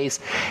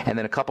EFAs. And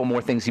then a couple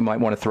more things you might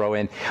want to throw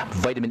in.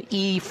 Vitamin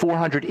E,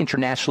 400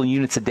 international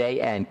units a day,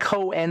 and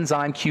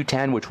coenzyme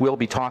Q10, which we'll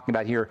be talking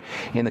about here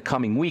in the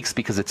coming weeks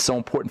because it's so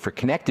important for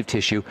connective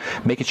tissue,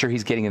 making sure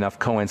he's getting enough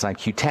coenzyme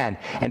Q10.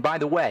 And by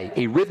the way,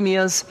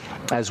 arrhythmias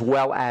as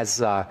well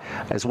as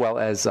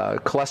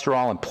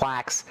cholesterol and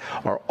plaques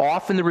are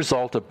often the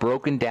result of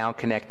broken down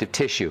connective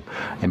tissue.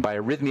 And by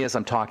arrhythmias,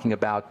 I'm talking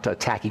about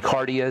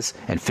tachycardias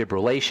and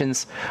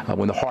fibrillations.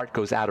 When the heart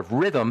goes out of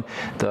rhythm,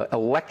 the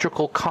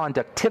electrical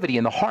conductivity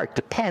in the heart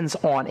depends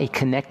on a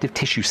connective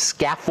tissue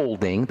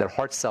scaffolding that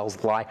heart cells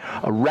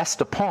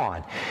rest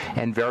upon.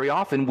 And very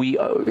often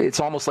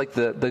it's almost like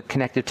the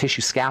connective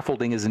tissue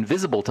scaffolding is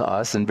invisible to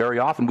us, and very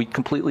often we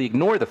completely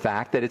ignore the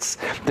fact that it's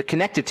the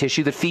connective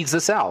tissue that feeds the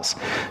cells.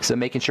 So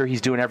making sure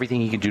he's doing everything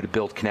he can do to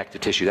build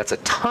connective tissue. That's a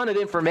ton of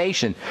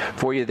information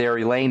for you there,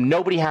 Elaine.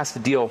 Nobody has to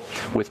deal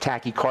with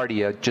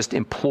tachycardia. Just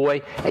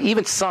employ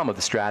even some of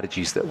the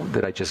strategies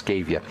that I just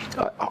gave you.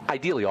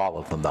 Ideally all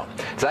of them, though.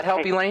 Does that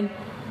help, Elaine?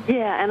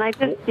 Yeah, and I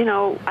just,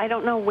 I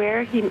don't know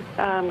where he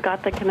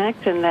got the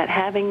connection that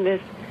having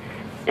this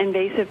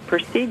invasive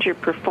procedure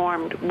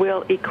performed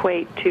will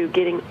equate to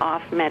getting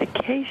off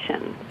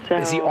medication. So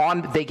is he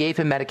on? They gave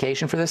him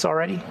medication for this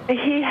already?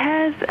 He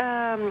has.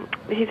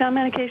 He's on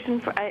medication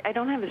for. I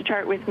don't have his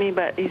chart with me,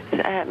 but he's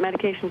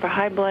medication for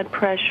high blood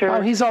pressure.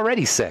 Oh, he's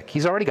already sick.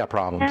 He's already got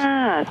problems.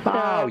 Yeah. So,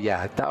 oh,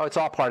 yeah. It's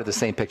all part of the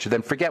same picture.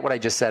 Then forget what I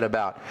just said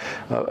about.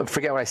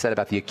 Forget what I said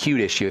about the acute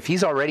issue. If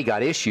he's already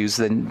got issues,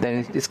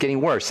 then it's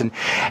getting worse. And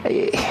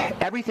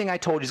everything I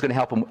told you is going to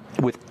help him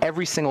with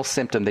every single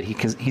symptom that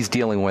he's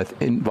dealing with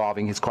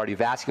involving his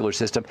cardiovascular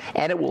system,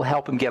 and it will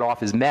help him get off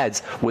his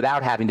meds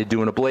without having to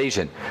do an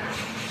ablation.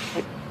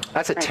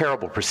 That's a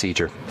terrible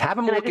procedure. Have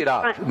him look it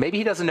up. Maybe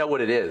he doesn't know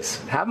what it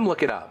is. Have him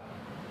look it up.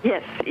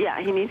 Yes,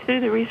 yeah, he needs to do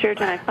the research,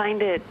 and I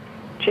find it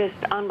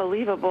just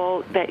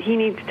unbelievable that he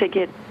needs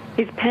to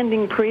he's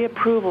pending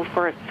pre-approval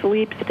for a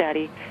sleep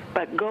study,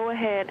 but go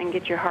ahead and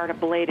get your heart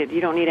ablated.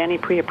 You don't need any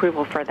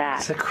pre-approval for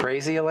that. Is that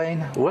crazy, Elaine?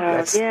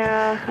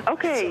 Yeah,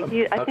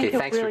 okay. I think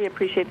he'll really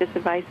appreciate this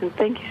advice, and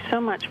thank you so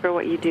much for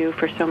what you do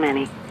for so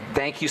many.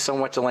 Thank you so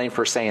much, Elaine,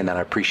 for saying that.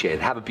 I appreciate it.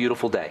 Have a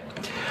beautiful day.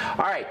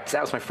 All right, so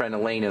that was my friend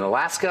Elaine in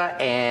Alaska,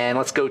 and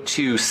let's go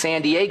to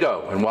San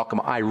Diego and welcome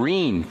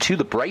Irene to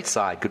the bright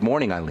side. Good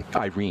morning,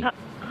 Irene.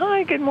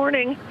 Hi, good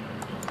morning.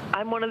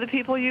 I'm one of the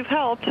people you've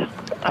helped.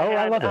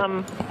 I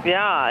love it.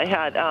 Yeah, I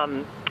had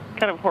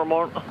kind of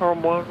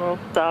hormonal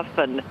stuff,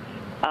 and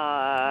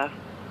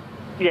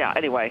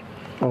anyway.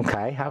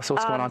 Okay, what's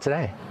going on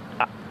today?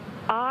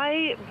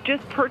 I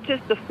just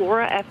purchased the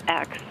Flora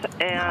FX,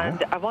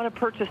 and I want to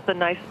purchase the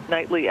nice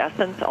nightly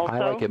essence also.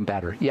 I like it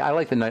better. Yeah, I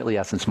like the nightly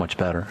essence much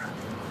better.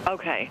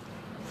 Okay,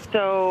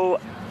 so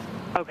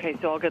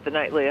I'll get the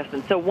nightly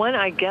essence. So when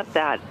I get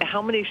that,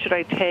 how many should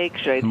I take?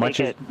 Should I take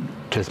it?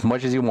 Just as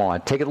much as you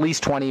want. Take at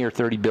least 20 or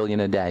 30 billion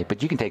a day,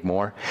 but you can take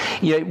more.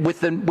 With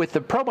the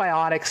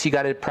probiotics, you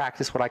got to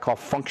practice what I call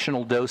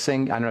functional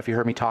dosing. I don't know if you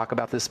heard me talk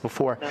about this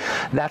before. No.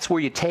 That's where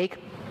you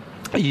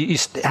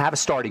have a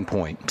starting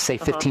point, say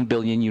 15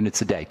 billion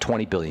units a day,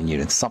 20 billion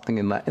units, something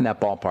in that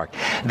ballpark.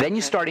 Then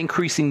you start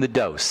increasing the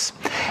dose.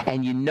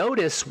 And you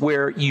notice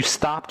where you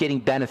stop getting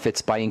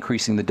benefits by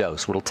increasing the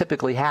dose. What will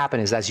typically happen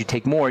is as you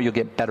take more, you'll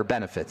get better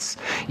benefits.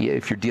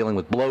 If you're dealing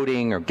with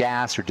bloating or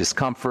gas or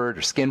discomfort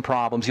or skin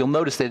problems, you'll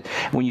notice that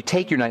when you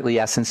take your nightly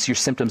essence, your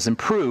symptoms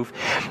improve.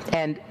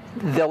 And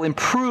they'll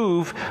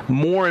improve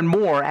more and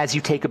more as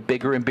you take a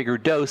bigger and bigger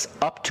dose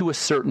up to a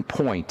certain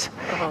point.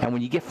 And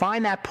when you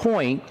find that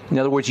point, in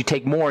other words, you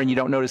take more and you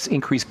don't notice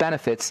increased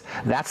benefits,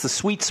 that's the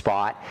sweet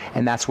spot,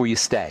 and that's where you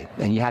stay.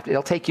 And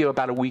it'll take you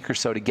about a week or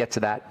so to get to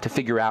that, to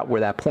figure out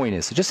where that point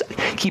is. So just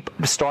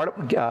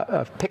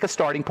pick a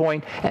starting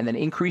point and then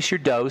increase your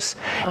dose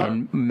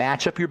and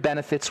match up your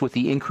benefits with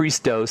the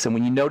increased dose. And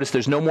when you notice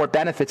there's no more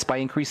benefits by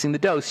increasing the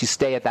dose, you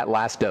stay at that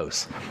last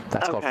dose.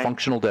 That's called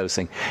functional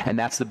dosing. And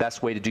that's the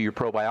best way to do your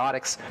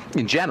probiotics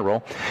in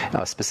general,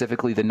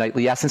 specifically the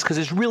nightly essence, because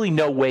there's really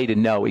no way to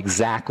know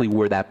exactly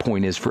where that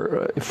point is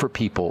for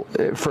people,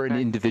 for an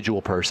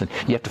individual person.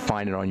 You have to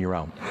find it on your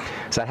own.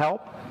 Does that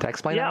help? Did I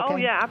explain that okay? Oh,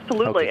 yeah,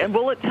 absolutely. Okay. And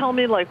will it tell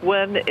me,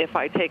 if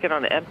I take it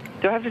on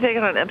do I have to take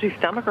it on an empty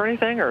stomach or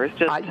anything, or is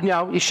just...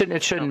 No, it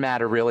shouldn't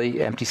matter, really.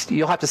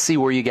 You'll have to see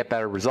where you get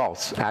better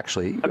results,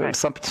 actually. Okay.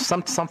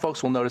 Some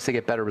folks will notice they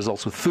get better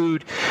results with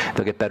food.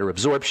 They'll get better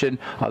absorption.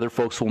 Other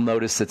folks will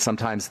notice that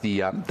sometimes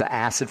the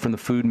acid from the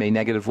food may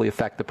negatively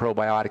affect the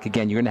probiotic.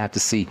 Again, you're going to have to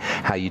see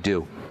how you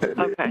do.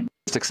 Okay.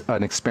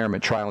 an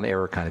experiment, trial and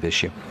error kind of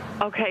issue.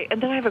 Okay,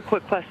 and then I have a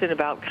quick question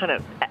about kind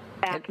of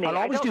acne. And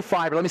always do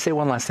fiber. Let me say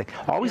one last thing.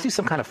 Always do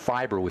some kind of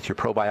fiber with your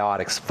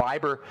probiotics.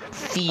 Fiber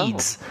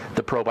feeds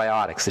the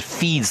probiotics. It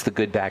feeds the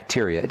good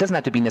bacteria. It doesn't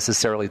have to be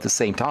necessarily at the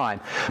same time,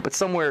 but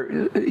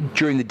somewhere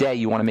during the day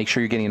you want to make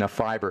sure you're getting enough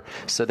fiber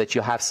so that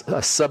you'll have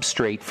a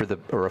substrate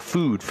or a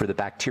food for the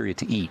bacteria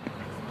to eat.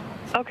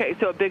 Okay,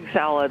 so a big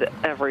salad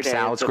every day.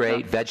 Salad's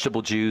great.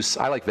 Vegetable juice.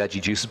 I like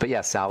veggie juices, but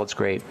yeah, salad's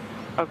great.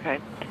 Okay.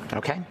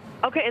 Okay.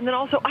 Okay, and then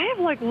also I have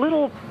like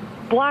little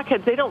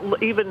blackheads.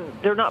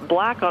 They're not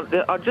black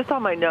just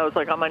on my nose,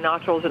 like on my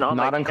nostrils and on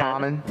my chin. Not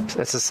uncommon.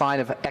 That's a sign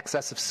of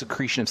excessive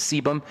secretion of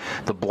sebum.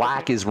 The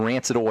black is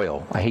rancid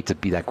oil. I hate to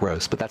be that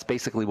gross, but that's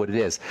basically what it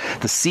is.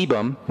 The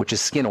sebum, which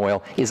is skin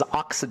oil, is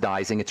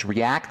oxidizing. It's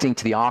reacting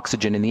to the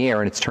oxygen in the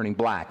air, and it's turning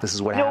black. This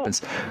is what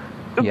happens.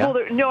 Yeah?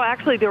 Well,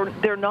 actually,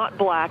 they're not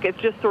black. It's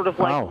just sort of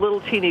like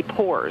little teeny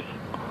pores.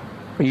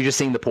 Are you just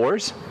seeing the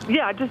pores?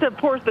 Yeah, I just have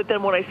pores, but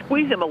then when I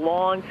squeeze them, a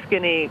long,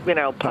 skinny,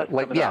 pus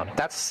coming out.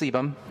 That's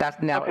sebum.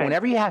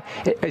 Whenever you have,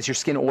 is your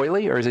skin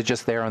oily or is it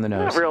just there on the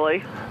nose? Not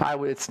really. I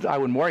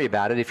wouldn't worry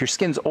about it. If your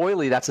skin's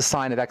oily, that's a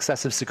sign of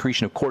excessive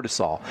secretion of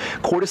cortisol.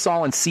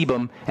 Cortisol and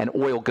sebum and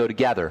oil go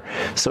together.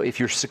 So if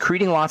you're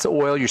secreting lots of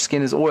oil, your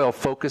skin is oil,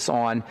 focus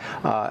on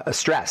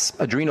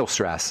adrenal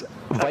stress.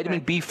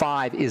 Vitamin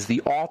B5 is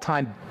the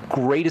all-time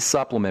greatest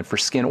supplement for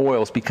skin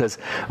oils because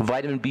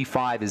vitamin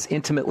B5 is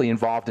intimately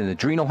involved in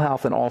adrenal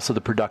health and also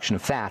the production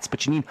of fats,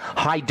 but you need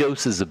high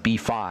doses of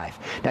B5.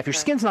 Now, if your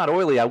skin's not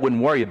oily, I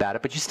wouldn't worry about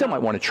it, but you still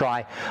might want to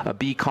try a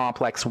B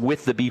complex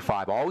with the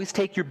B5. Always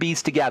take your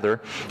Bs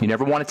together. You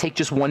never want to take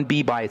just one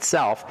B by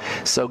itself,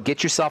 so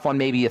get yourself on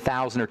maybe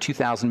 1,000 or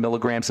 2,000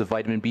 milligrams of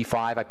vitamin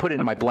B5. I put it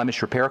in my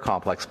blemish repair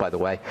complex, by the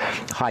way,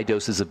 high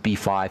doses of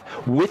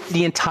B5 with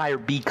the entire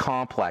B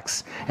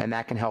complex, and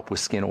that can help with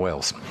skin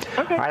oils.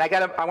 Okay. All right,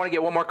 I want to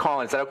get one more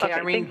call in. Is that okay,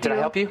 Irene? Did I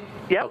help you?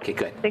 Yeah. Okay,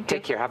 good.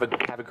 Take care. Have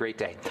a great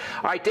day.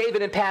 All right,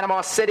 David in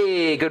Panama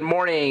City. Good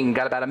morning.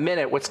 Got about a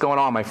minute. What's going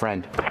on, my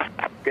friend?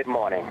 Good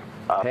morning.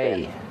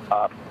 Hey.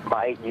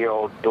 My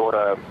 8-year-old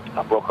daughter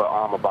broke her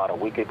arm about a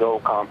week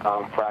ago,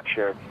 compound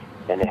fracture,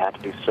 and they had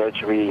to do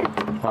surgery.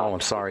 Oh,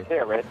 I'm sorry.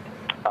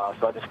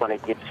 So I just want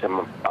to get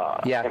some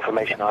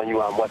information on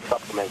you on what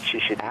supplements she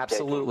should be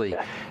Absolutely.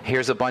 taking.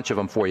 Here's a bunch of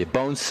them for you.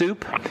 Bone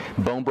soup,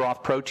 bone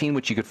broth protein,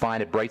 which you could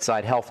find at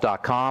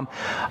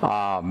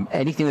brightsidehealth.com.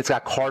 Anything that's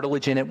got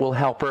cartilage in it will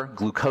help her.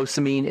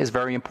 Glucosamine is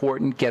very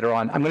important. Get her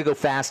on. I'm going to go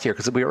fast here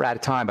because we are out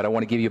of time, but I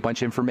want to give you a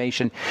bunch of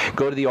information.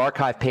 Go to the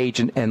archive page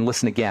and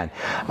listen again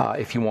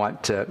if you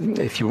want to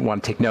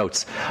take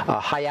notes.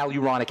 High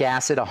hyaluronic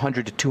acid,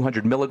 100 to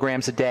 200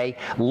 milligrams a day.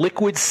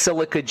 Liquid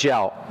silica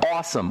gel.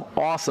 Awesome,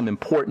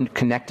 important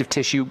connective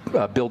tissue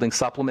building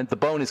supplement. The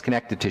bone is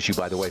connective tissue,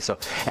 by the way, so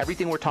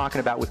everything we're talking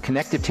about with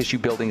connective tissue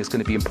building is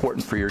going to be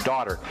important for your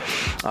daughter.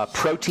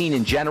 Protein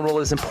in general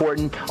is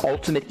important.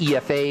 Ultimate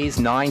EFAs,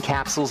 9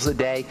 capsules a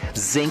day.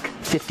 Zinc,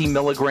 50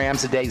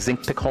 milligrams a day.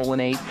 Zinc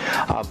picolinate.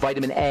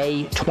 Vitamin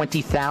A,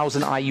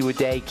 20,000 IU a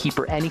day. Keep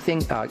her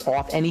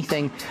off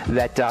anything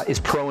that is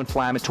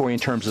pro-inflammatory in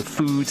terms of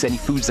foods, any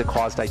foods that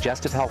cause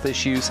digestive health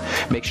issues.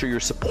 Make sure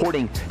you're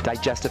supporting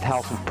digestive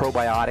health with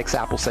probiotics,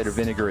 apple cider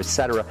vinegar,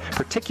 etc.,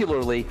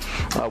 particularly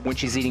when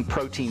she's eating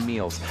protein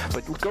meals.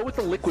 But go with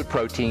the liquid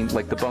protein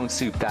like the bone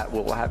soup. That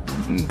will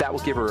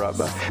give her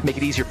make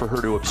it easier for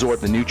her to absorb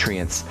the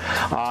nutrients.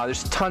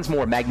 There's tons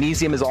more.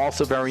 Magnesium is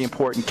also very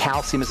important.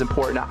 Calcium is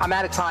important. I'm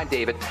out of time,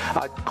 David.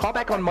 Call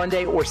back on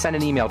Monday or send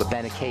an email to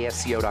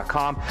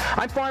ben@ksco.com.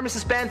 I'm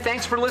Pharmacist Ben.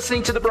 Thanks for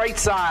listening to The Bright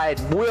Side.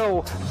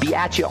 We'll be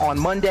at you on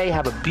Monday.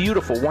 Have a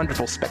beautiful,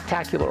 wonderful,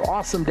 spectacular,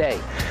 awesome day.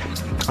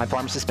 I'm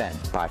Pharmacist Ben.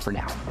 Bye for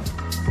now.